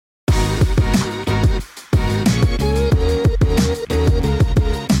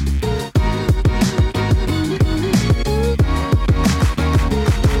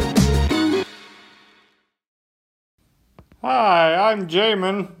Hi, I'm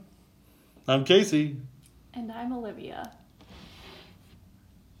Jamin. I'm Casey. And I'm Olivia.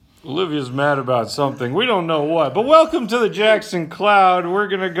 Olivia's mad about something. We don't know what. But welcome to the Jackson Cloud. We're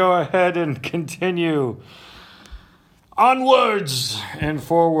going to go ahead and continue onwards and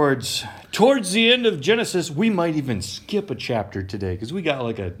forwards. Towards the end of Genesis, we might even skip a chapter today because we got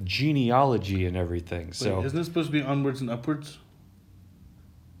like a genealogy and everything. So Wait, isn't it supposed to be onwards and upwards?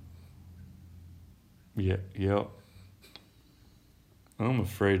 Yeah. I'm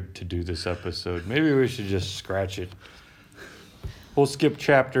afraid to do this episode. Maybe we should just scratch it. We'll skip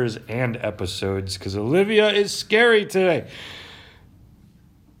chapters and episodes because Olivia is scary today.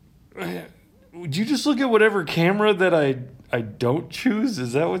 Would you just look at whatever camera that I don't choose?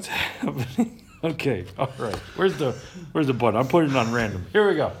 Is that what's happening? Okay, all right. Where's the button? I'm putting it on random. Here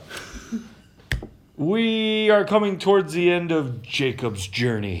we go. We are coming towards the end of Jacob's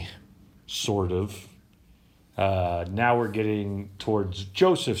journey, sort of. Now we're getting towards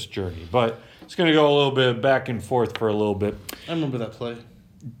Joseph's journey, but it's going to go a little bit back and forth for a little bit. I remember that play.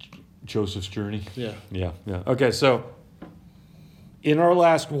 Joseph's journey? Yeah. Yeah. Okay, so in our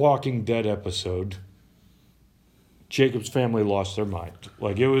last Walking Dead episode, Jacob's family lost their mind.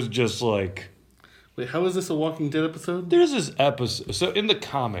 Like, it was just like... Wait, how is this a Walking Dead episode? There's this episode... So in the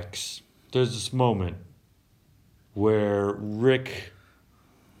comics, there's this moment where Rick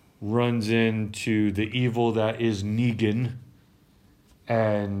runs into the evil that is Negan,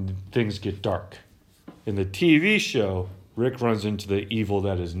 and things get dark. In the TV show, Rick runs into the evil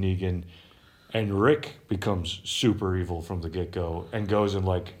that is Negan, and Rick becomes super evil from the get-go and goes and,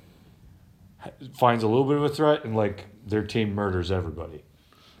 like, finds a little bit of a threat, and, like, their team murders everybody.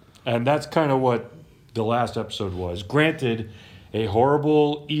 And that's kind of what the last episode was. Granted, a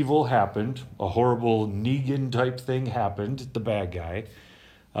horrible evil happened. A horrible Negan-type thing happened, the bad guy.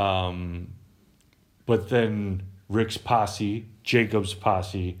 But then Rick's posse, Jacob's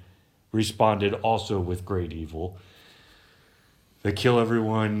posse, responded also with great evil. They kill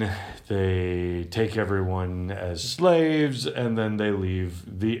everyone, they take everyone as slaves, and then they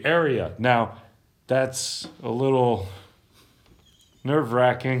leave the area. Now, that's a little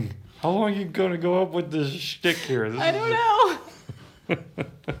nerve-wracking. How long are you going to go up with this shtick here? I don't know.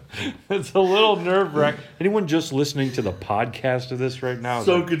 It's a little nerve-wracking. Anyone just listening to the podcast of this right now?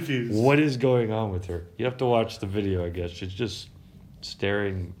 So confused. What is going on with her? You have to watch the video, I guess. She's just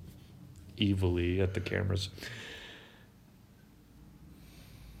staring evilly at the cameras.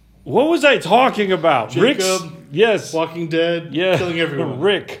 What was I talking about? Jacob. Yes. Walking Dead. Yeah. Killing everyone.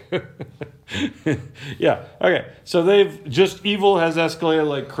 Rick. Yeah. Okay. So they've just evil has escalated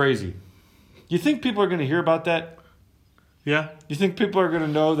like crazy. You think people are going to hear about that? Yeah. You think people are going to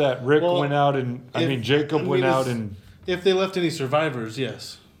know that Rick went out and... Jacob went out and... If they left any survivors,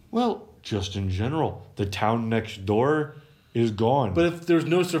 yes. Well, just in general. The town next door is gone. But if there's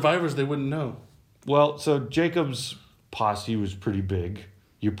no survivors, they wouldn't know. Well, so Jacob's posse was pretty big.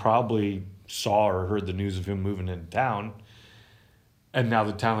 You probably saw or heard the news of him moving into town. And now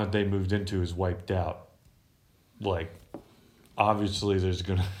the town that they moved into is wiped out. Like, obviously there's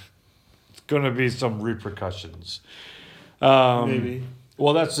going to be some repercussions. Maybe.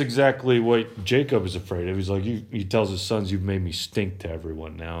 Well, that's exactly what Jacob is afraid of. He's like, he tells his sons, "You've made me stink to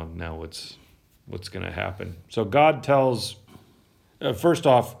everyone now. Now what's going to happen?" So God tells, first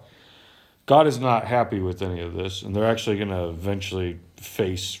off, God is not happy with any of this, and they're actually going to eventually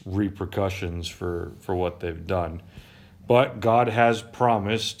face repercussions for what they've done. But God has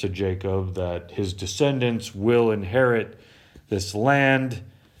promised to Jacob that his descendants will inherit this land,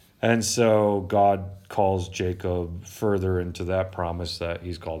 and so God calls Jacob further into that promise that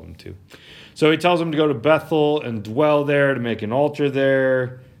he's called him to. So he tells him to go to Bethel and dwell there, to make an altar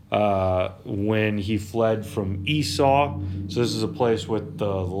there when he fled from Esau. So this is a place with the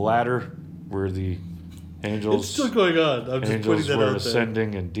ladder where the angels... It's still going on. I'm just putting that were out there.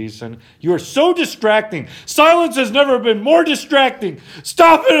 ascending and descending. You are so distracting. Silence has never been more distracting.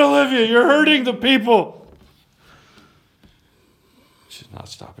 Stop it, Olivia. You're hurting the people. She's not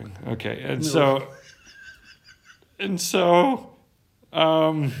stopping. Okay, and No. so,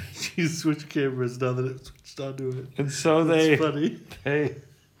 She switched cameras now that it switched onto it. and so It's funny.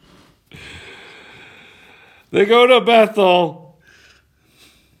 they go to Bethel,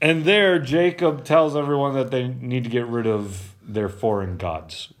 and there Jacob tells everyone that they need to get rid of their foreign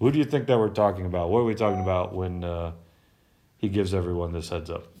gods. Who do you think that we're talking about? What are we talking about when he gives everyone this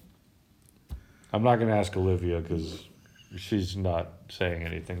heads up? I'm not going to ask Olivia because she's not saying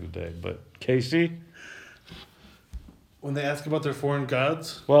anything today, but Casey? When they ask about their foreign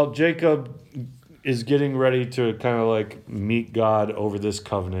gods? Well, Jacob is getting ready to kind of like meet God over this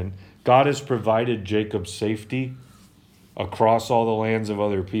covenant. God has provided Jacob safety across all the lands of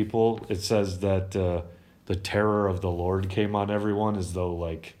other people. It says that the terror of the Lord came on everyone, as though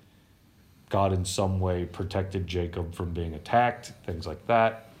like God in some way protected Jacob from being attacked, things like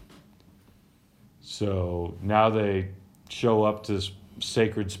that. So now they show up to this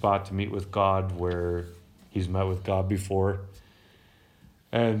sacred spot to meet with God where he's met with God before.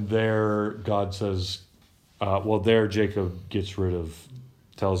 And there God says, there Jacob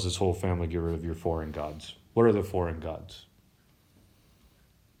tells his whole family, get rid of your foreign gods. What are the foreign gods?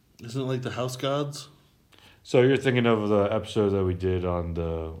 Isn't it like the house gods? So you're thinking of the episode that we did on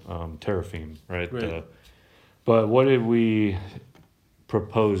the Teraphim, right? Right. But what did we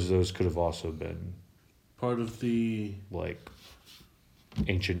propose those could have also been? Part of the... Like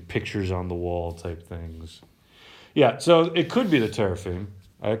ancient pictures on the wall type things. Yeah, so it could be the Teraphim.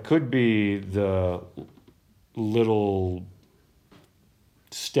 It could be the little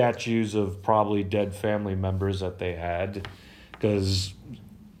statues of probably dead family members that they had. Because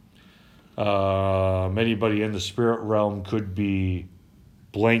anybody in the spirit realm could be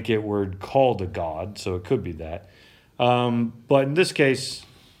blanket word called a god, so it could be that. But in this case,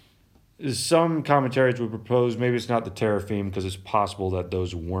 some commentaries would propose maybe it's not the Teraphim because it's possible that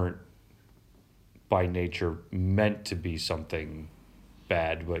those weren't by nature meant to be something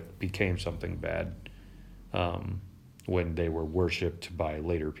bad, but became something bad when they were worshipped by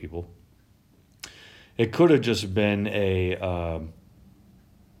later people. It could have just been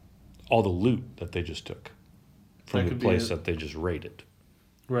all the loot that they just took from the place that they just raided.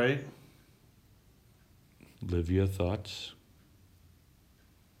 Right. Livia, thoughts?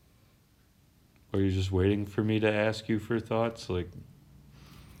 Or are you just waiting for me to ask you for thoughts? Like,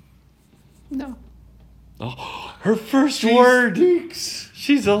 No. oh, her first word. Speaks.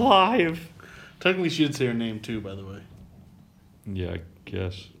 She's alive. Technically, she did say her name too, by the way. Yeah, I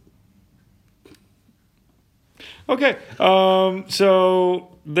guess. Okay,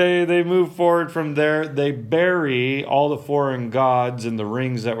 so they move forward from there. They bury all the foreign gods in the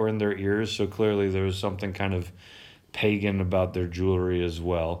rings that were in their ears, so clearly there was something kind of pagan about their jewelry as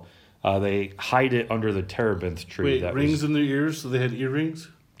well. They hide it under the terebinth tree. Wait, rings in their ears, so they had earrings?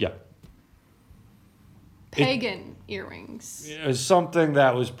 Yeah. Pagan earrings. It was something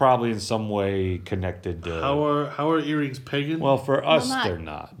that was probably in some way connected to... How are earrings pagan? Well, for us, not- they're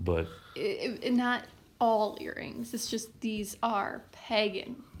not, but... Not all earrings. It's just these are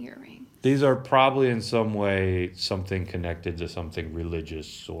pagan earrings. These are probably in some way something connected to something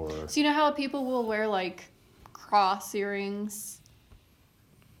religious or... So you know how people will wear like cross earrings?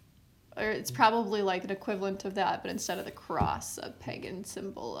 Or it's probably like an equivalent of that, but instead of the cross, a pagan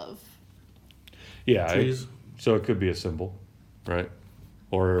symbol of... Yeah, Trees. So it could be a symbol, right?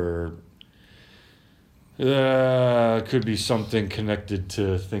 Or it could be something connected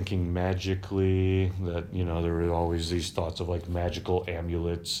to thinking magically, that, you know, there were always these thoughts of like magical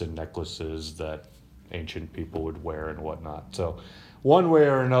amulets and necklaces that ancient people would wear and whatnot. So one way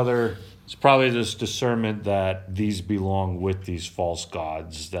or another, it's probably this discernment that these belong with these false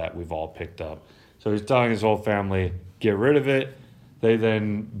gods that we've all picked up. So he's telling his whole family, get rid of it. They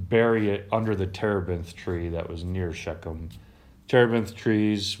then bury it under the terebinth tree that was near Shechem. Terebinth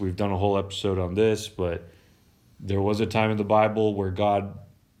trees, we've done a whole episode on this, but there was a time in the Bible where God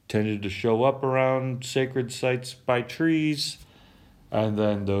tended to show up around sacred sites by trees, and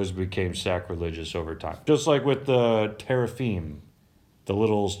then those became sacrilegious over time. Just like with the teraphim, the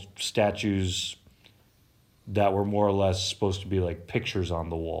little statues that were more or less supposed to be like pictures on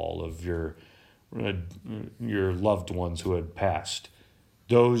the wall of your loved ones who had passed.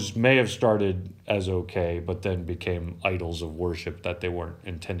 Those may have started as okay, but then became idols of worship that they weren't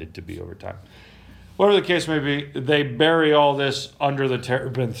intended to be over time. Whatever the case may be, they bury all this under the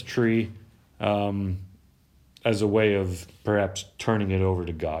terebinth tree as a way of perhaps turning it over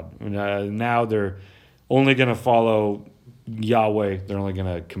to God. Now they're only going to follow Yahweh. They're only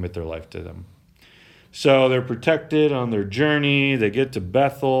going to commit their life to them. So they're protected on their journey. They get to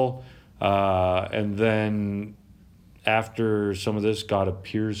Bethel. And then after some of this, God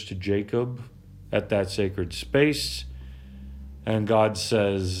appears to Jacob at that sacred space. And God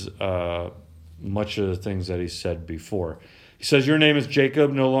says much of the things that he said before. He says, your name is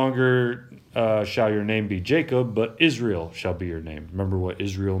Jacob. No longer shall your name be Jacob, but Israel shall be your name. Remember what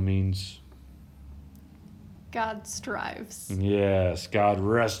Israel means? God strives. Yes, God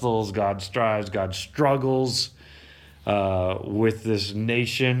wrestles, God strives, God struggles with this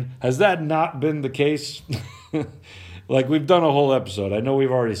nation. Has that not been the case? Like, we've done a whole episode. I know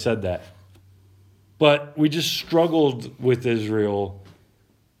we've already said that. But we just struggled with Israel,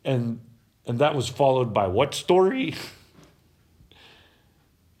 and that was followed by what story?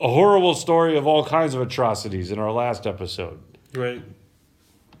 a horrible story of all kinds of atrocities in our last episode. Right.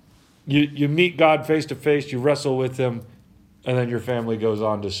 You meet God face to face, you wrestle with him, and then your family goes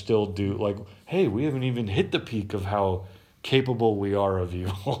on to still do, like, hey, we haven't even hit the peak of how capable we are of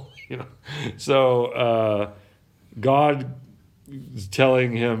evil. So God is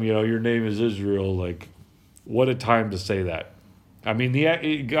telling him, your name is Israel. Like, what a time to say that. I mean,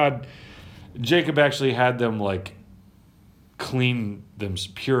 Jacob actually had them like clean them,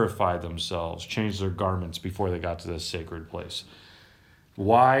 purify themselves, change their garments before they got to this sacred place.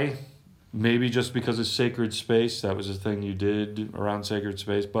 Why? Maybe just because it's sacred space. That was a thing you did around sacred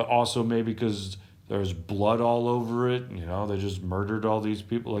space. But also maybe because there's blood all over it. They just murdered all these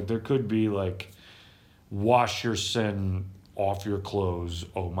people. Like, there could be like, wash your sin off your clothes.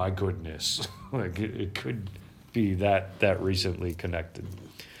 Oh my goodness. Like, it could be that recently connected.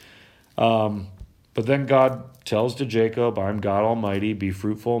 But then God tells to Jacob, I'm God Almighty, be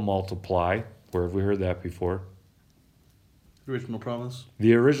fruitful and multiply. Where have we heard that before? Original promise.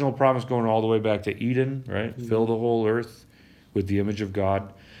 The original promise going all the way back to Eden, right? Mm-hmm. Fill the whole earth with the image of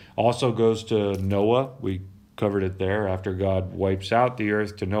God. Also goes to Noah. We covered it there. After God wipes out the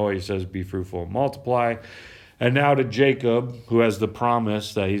earth, to Noah he says, be fruitful and multiply. And now to Jacob, who has the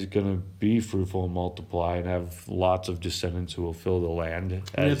promise that he's going to be fruitful and multiply and have lots of descendants who will fill the land.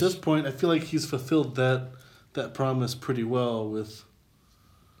 At this point, I feel like he's fulfilled that promise pretty well with...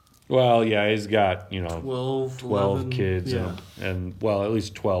 Well, yeah, he's got, 12 11, kids yeah. and, at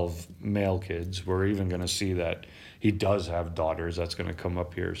least 12 male kids. We're even going to see that he does have daughters. That's going to come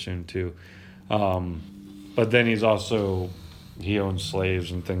up here soon, too. But then he owns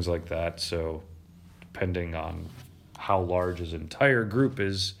slaves and things like that. So depending on how large his entire group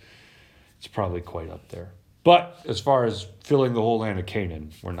is, it's probably quite up there. But as far as filling the whole land of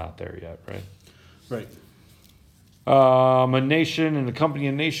Canaan, we're not there yet, right? Right. A nation and the company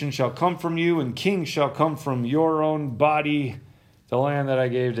of nations shall come from you, and kings shall come from your own body. The land that I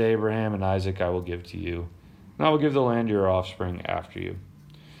gave to Abraham and Isaac I will give to you, and I will give the land to your offspring after you.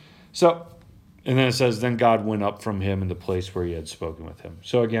 So, and then it says, then God went up from him in the place where he had spoken with him.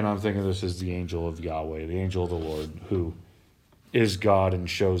 So again, I'm thinking this is the angel of Yahweh, the angel of the Lord, who is God and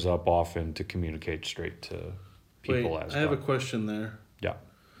shows up often to communicate straight to people. I have a question there. Yeah.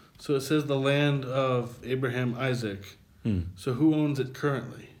 So it says the land of Abraham, Isaac. So who owns it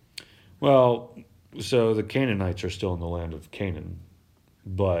currently? Well, so the Canaanites are still in the land of Canaan,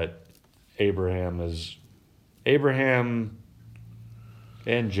 but Abraham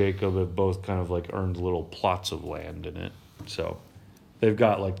and Jacob have both kind of like earned little plots of land in it. So they've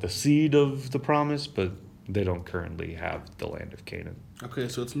got like the seed of the promise, but they don't currently have the land of Canaan. Okay,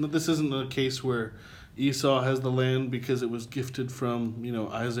 so this isn't a case where Esau has the land because it was gifted from,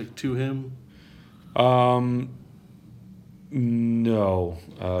 Isaac to him? No,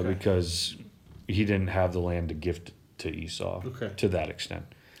 because he didn't have the land to gift to Esau to that extent.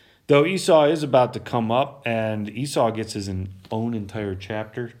 Though Esau is about to come up, and Esau gets his own entire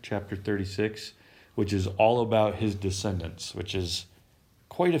chapter 36, which is all about his descendants, which is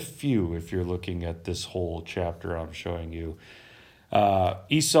quite a few if you're looking at this whole chapter I'm showing you.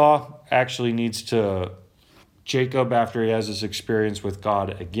 Esau actually needs to... Jacob, after he has this experience with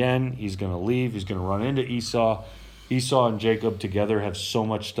God again, he's going to leave. He's going to run into Esau. Esau and Jacob together have so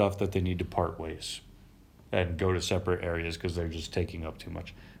much stuff that they need to part ways and go to separate areas because they're just taking up too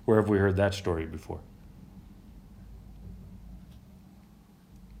much. Where have we heard that story before?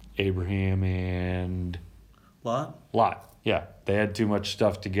 Abraham and... Lot, yeah. They had too much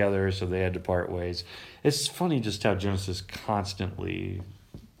stuff together, so they had to part ways. It's funny just how Genesis constantly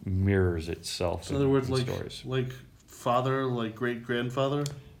mirrors itself. So in other words, stories. like father, like great-grandfather?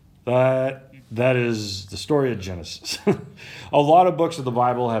 That is the story of Genesis. A lot of books of the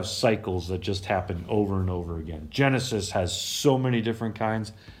Bible have cycles that just happen over and over again. Genesis has so many different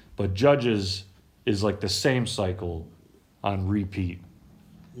kinds, but Judges is like the same cycle on repeat.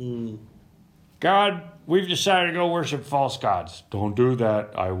 God, we've decided to go worship false gods. Don't do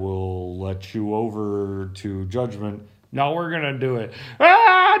that. I will let you over to judgment. No, we're going to do it.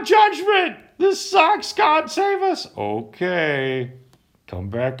 Judgment! This sucks. God, save us. Okay. Come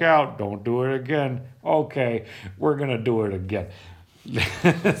back out. Don't do it again. Okay. We're going to do it again.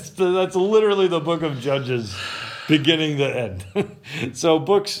 That's literally the book of Judges, beginning to end. So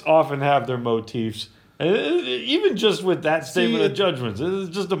books often have their motifs. Even just with that statement of judgments, it's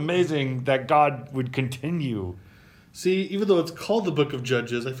just amazing that God would continue. See, even though it's called the book of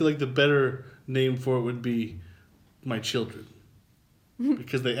Judges, I feel like the better name for it would be My Children.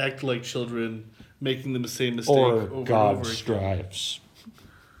 Because they act like children, making the same mistake over God and over strives.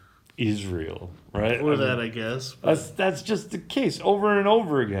 Israel, right? Or I mean, that, I guess. that's just the case over and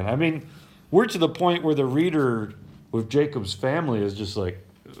over again. I mean, we're to the point where the reader with Jacob's family is just like,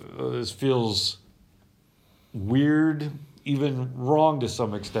 this feels weird, even wrong to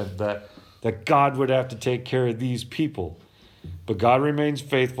some extent, that God would have to take care of these people. But God remains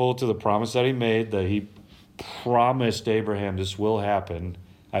faithful to the promise that he made, that he promised Abraham this will happen.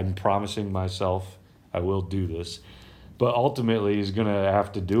 I'm promising myself I will do this. But ultimately, he's going to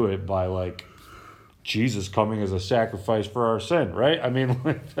have to do it by, like, Jesus coming as a sacrifice for our sin, right? I mean,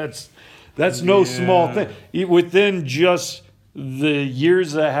 like, that's no small thing. Within just the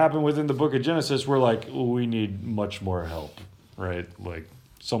years that happen within the book of Genesis, we're like, we need much more help, right? Like,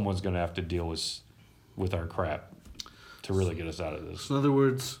 someone's going to have to deal with our crap to really get us out of this. So in other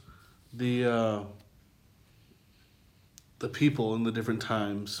words, the people in the different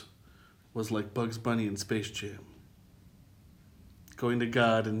times was like Bugs Bunny in Space Jam. Going to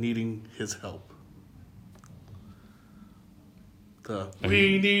God and needing his help.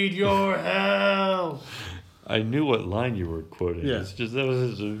 We need your help. I knew what line you were quoting. Yeah. It's just that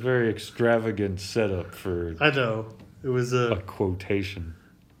was a very extravagant setup for I know. It was a quotation.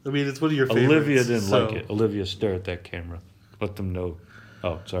 I mean, it's one of your favorites. Olivia didn't so- like it. Olivia, stare at that camera. Let them know.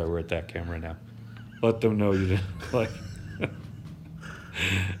 Oh, sorry, we're at that camera now. Let them know you didn't like.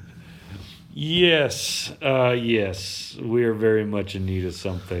 Yes, yes, we are very much in need of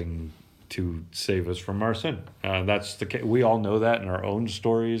something to save us from our sin. That's the case. We all know that in our own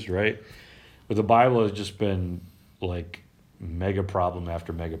stories, right? But the Bible has just been like mega problem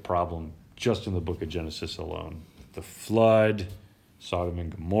after mega problem just in the book of Genesis alone. The flood, Sodom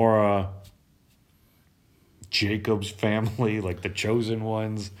and Gomorrah, Jacob's family, like the chosen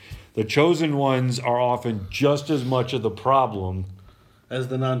ones. The chosen ones are often just as much of the problem as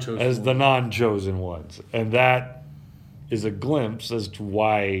the non-chosen as the one. non-chosen ones. And that is a glimpse as to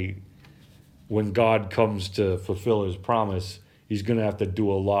why when God comes to fulfill his promise, he's going to have to do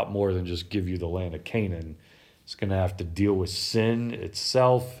a lot more than just give you the land of Canaan. He's going to have to deal with sin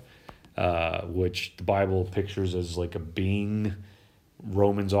itself, which the Bible pictures as like a being.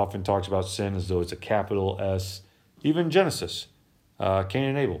 Romans often talks about sin as though it's a capital S. Even Genesis, Cain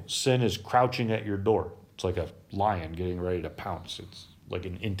and Abel, sin is crouching at your door. It's like a lion getting ready to pounce. It's like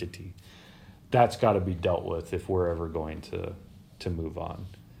an entity. That's got to be dealt with if we're ever going to move on.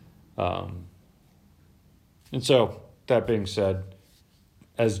 And so, that being said,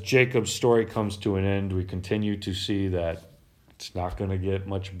 as Jacob's story comes to an end, we continue to see that it's not going to get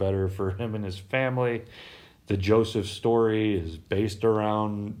much better for him and his family. The Joseph story is based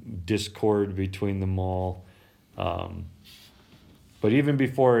around discord between them all. But even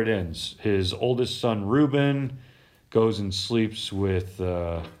before it ends, his oldest son, Reuben, goes and sleeps with...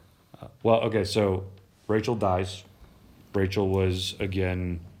 so Rachel dies. Rachel was,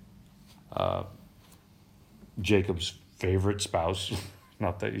 again, Jacob's favorite spouse.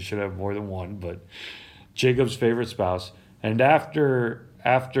 Not that you should have more than one, but Jacob's favorite spouse. And after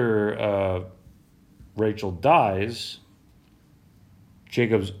Rachel dies,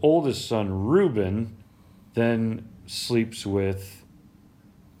 Jacob's oldest son, Reuben, then sleeps with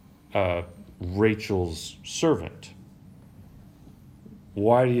Rachel's servant.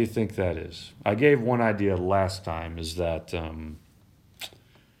 Why do you think that is? I gave one idea last time, is that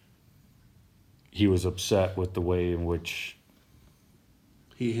he was upset with the way in which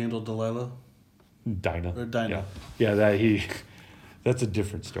He handled Delilah? Dinah. Or Dinah. Yeah, that's a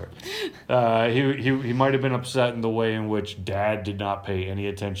different story. He might have been upset in the way in which Dad did not pay any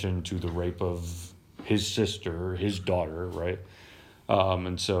attention to the rape of his sister, his daughter, right?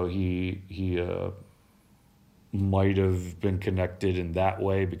 And so he might have been connected in that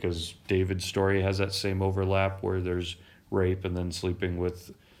way because David's story has that same overlap where there's rape and then sleeping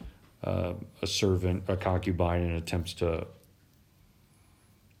with a servant, a concubine, and attempts to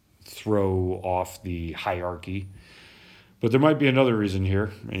throw off the hierarchy. But there might be another reason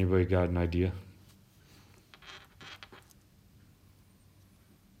here. Anybody got an idea?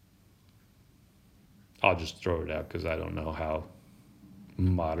 I'll just throw it out because I don't know how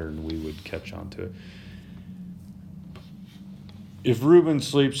modern we would catch on to it. If Reuben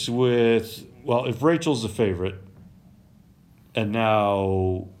sleeps with... Well, if Rachel's the favorite, and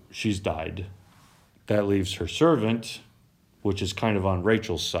now she's died, that leaves her servant, which is kind of on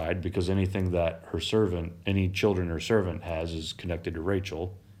Rachel's side because anything that her servant, any children her servant has is connected to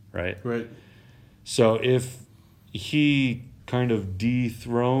Rachel, right? Right. So if he kind of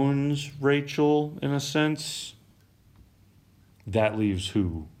dethrones Rachel in a sense, that leaves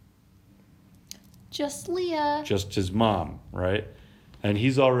who? Just Leah. Just his mom, right? And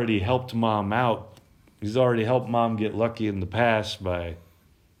he's already helped mom out. He's already helped mom get lucky in the past by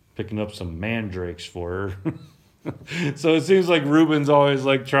picking up some mandrakes for her. So it seems like Reuben's always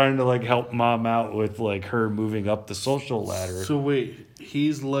like trying to like help mom out with like her moving up the social ladder. So wait,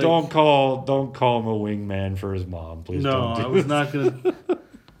 he's like Don't call him a wingman for his mom, please. no. Don't do I was it. not gonna.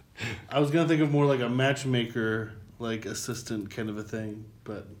 I was gonna think of more like a matchmaker, like assistant kind of a thing,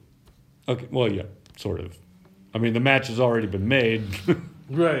 but Okay, well, yeah, sort of. I mean, the match has already been made,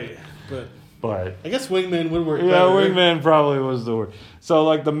 right. But but I guess wingman would work. yeah, better. wingman probably was the word. So,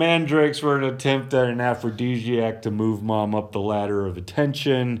 like, the mandrakes were an attempt at an aphrodisiac to move mom up the ladder of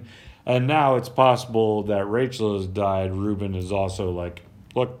attention, and now it's possible that Rachel has died. Reuben is also like,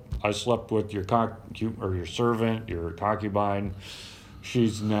 look, I slept with your your servant, your concubine.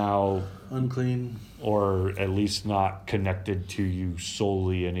 She's now, Unclean. or at least not connected to you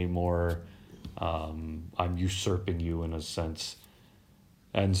solely anymore. I'm usurping you in a sense,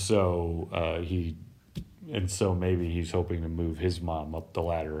 and so maybe he's hoping to move his mom up the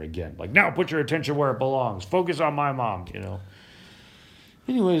ladder again. Like, now put your attention where it belongs. Focus on my mom.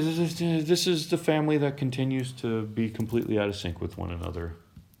 Anyways, this is the family that continues to be completely out of sync with one another.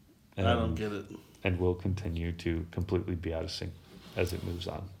 I don't get it. And will continue to completely be out of sync as it moves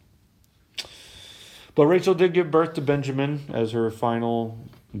on. But Rachel did give birth to Benjamin as her final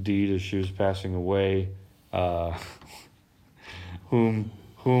deed as she was passing away,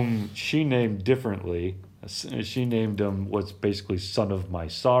 whom she named differently. She named him what's basically son of my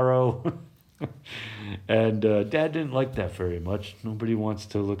sorrow. And Dad didn't like that very much. Nobody wants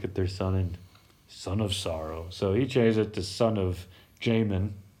to look at their son and son of sorrow. So he changed it to son of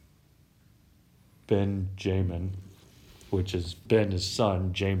Jamin. Ben Jamin, which is Ben is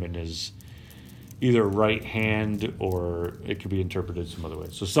son, Jamin is either right hand, or it could be interpreted some other way.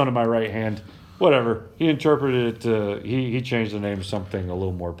 So son of my right hand, whatever. He interpreted it, he changed the name to something a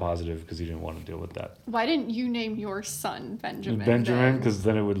little more positive because he didn't want to deal with that. Why didn't you name your son Benjamin? Benjamin, because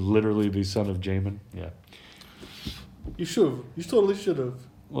then it would literally be son of Jamin. Yeah. You should have. You totally should have.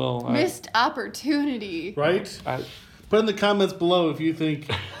 Well, Missed opportunity. Right? Put in the comments below if you think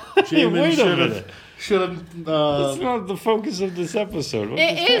Wait Jamin a should minute. have. Should have. That's not the focus of this episode. What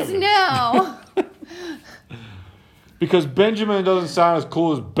It just is happened? now. Because Benjamin doesn't sound as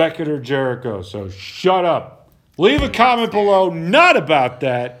cool as Beckett or Jericho, so shut up. Leave a comment below, not about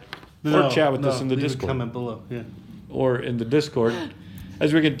that, or chat with us in the leave Discord. A comment below. Yeah. Or in the Discord.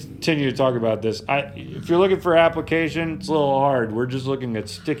 As we continue to talk about this, if you're looking for application, it's a little hard. We're just looking at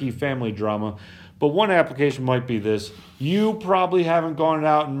sticky family drama. But one application might be this. You probably haven't gone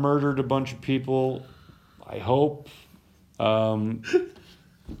out and murdered a bunch of people, I hope. How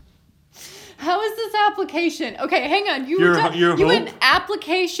is this application? Okay, hang on. You Your went hope?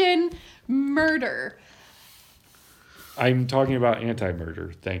 application murder. I'm talking about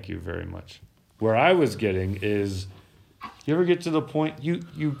anti-murder. Thank you very much. Where I was getting is, you ever get to the point, you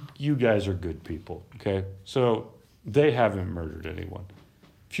guys are good people, okay? So they haven't murdered anyone.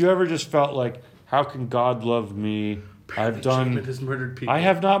 If you ever just felt like, how can God love me? Jamin has murdered people. I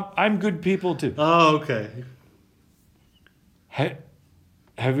have not. I'm good people too. Oh, okay.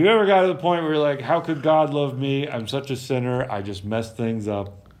 Have you ever got to the point where you're like, how could God love me? I'm such a sinner. I just messed things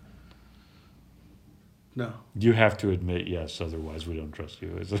up. No. You have to admit yes, otherwise we don't trust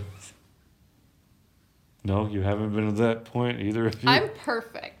you. Is it? No, you haven't been at that point either of you? I'm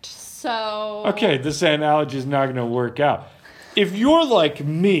perfect, so... Okay, this analogy is not going to work out. If you're like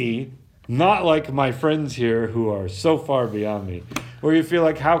me, not like my friends here who are so far beyond me, where you feel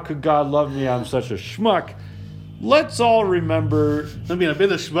like, how could God love me? I'm such a schmuck. Let's all remember I mean, I've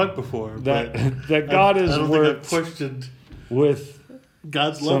been a schmuck before. that but that God I has don't think I've worked questioned with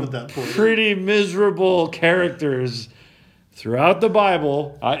God's love some at that point. pretty miserable characters throughout the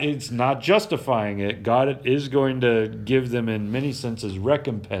Bible. It's not justifying it. God is going to give them, in many senses,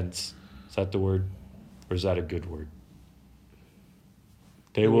 recompense. Is that the word? Or is that a good word?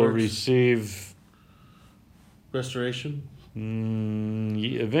 They It will works. receive Restoration.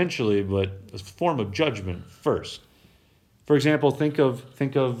 eventually, but a form of judgment first. For example, think of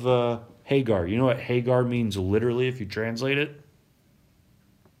Hagar. You know what Hagar means literally if you translate it?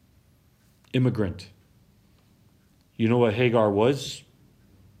 Immigrant. You know what Hagar was?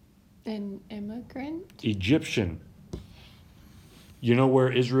 An immigrant? Egyptian. You know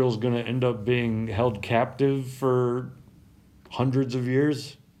where Israel's going to end up being held captive for hundreds of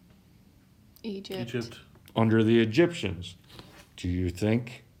years? Egypt. Under the Egyptians. Do you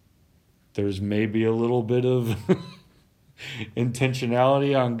think there's maybe a little bit of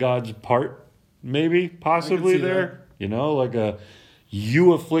intentionality on God's part? Maybe, possibly see there. that. You know, like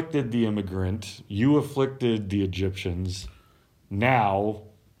you afflicted the immigrant, you afflicted the Egyptians. Now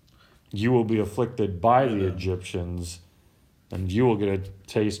you will be afflicted by the Egyptians. and you will get a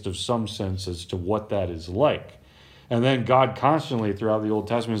taste of some sense as to what that is like. And then God constantly throughout the Old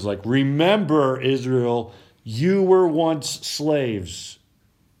Testament is like, remember, Israel, you were once slaves,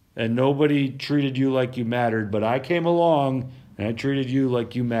 and nobody treated you like you mattered, but I came along and I treated you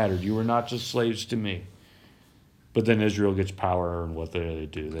like you mattered. You were not just slaves to me. But then Israel gets power, and what they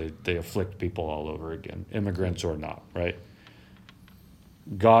do, they afflict people all over again, immigrants or not, right?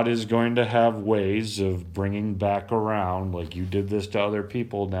 God is going to have ways of bringing back around, like you did this to other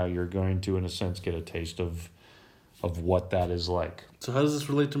people, now you're going to, in a sense, get a taste of what that is like. So how does this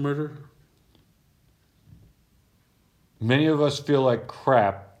relate to murder? Many of us feel like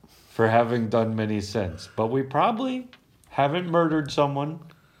crap for having done many sins, but we probably haven't murdered someone.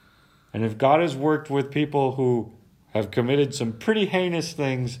 And if God has worked with people who have committed some pretty heinous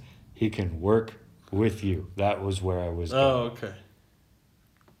things, he can work with you. That was where I was going. Oh, okay.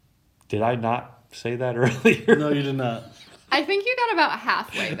 Did I not say that earlier? No, you did not. I think you got about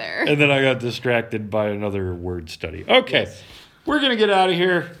halfway there. And then I got distracted by another word study. Okay, Yes. We're going to get out of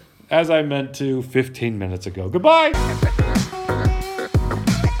here as I meant to 15 minutes ago. Goodbye.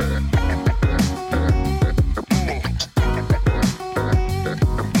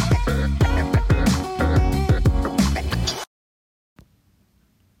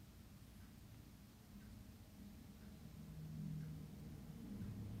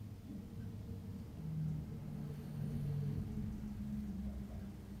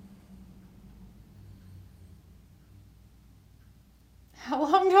 How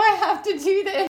long do I have to do this?